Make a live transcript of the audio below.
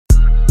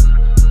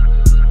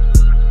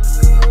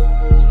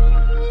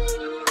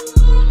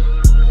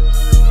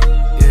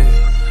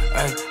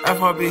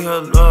heartbeat, her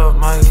love.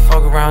 Might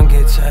fuck around,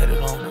 get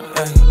tatted on her.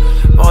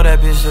 Ay. Bought that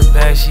bitch a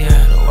bag, she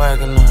had a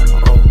wagon on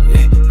her. Oh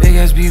yeah, big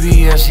ass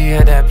BBS, she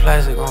had that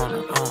plastic on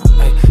her.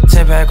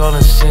 10 pack all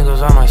the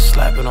singles, I might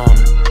slap it on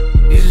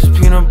her. These is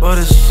peanut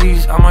butter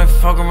seeds, I might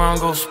fuck around,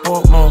 go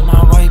sport mode. My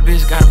white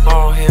bitch got a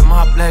bald head,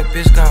 my black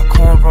bitch got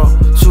cornrow.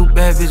 Two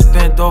bad bitch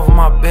bent over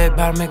my bed,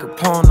 bout to make a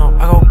porno.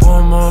 I go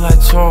born mode like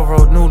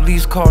Toro, new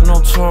lease called no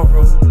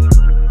Toro.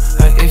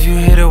 Like if you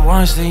hit it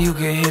once, then you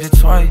can hit it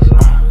twice.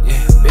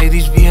 Yeah, babe,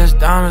 these VS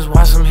diamonds,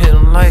 watch them hit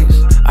them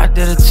lights. I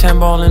did a 10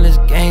 ball in this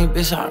game,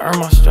 bitch, I earned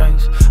my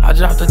stripes. I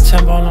dropped a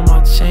 10 ball on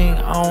my chain,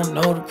 I don't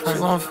know the price.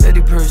 She want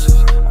 50 purses,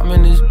 I'm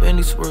in this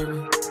Bentley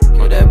swerving.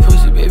 Kill that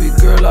pussy, baby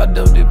girl, I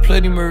done did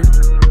plenty murder.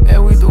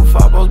 And we threw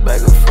 5 balls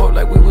back and forth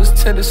like we was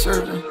tennis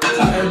serving.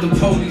 I had the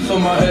police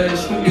on my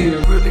ass, I'm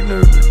getting really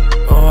nervous.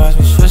 Oh, watch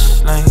me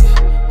switch lanes,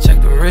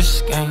 check the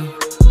wrist game.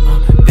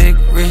 Big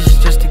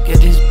wrist just to get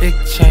this big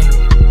chain.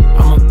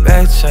 I'm a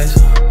bag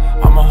chaser,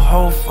 I'm a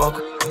hoe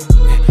fucker.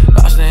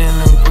 Lost it in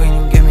them green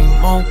and give me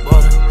more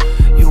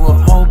butter. You a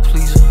hoe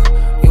pleaser,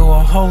 you a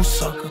hoe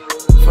sucker.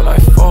 For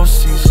like 4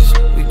 seasons,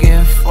 we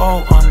getting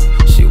 4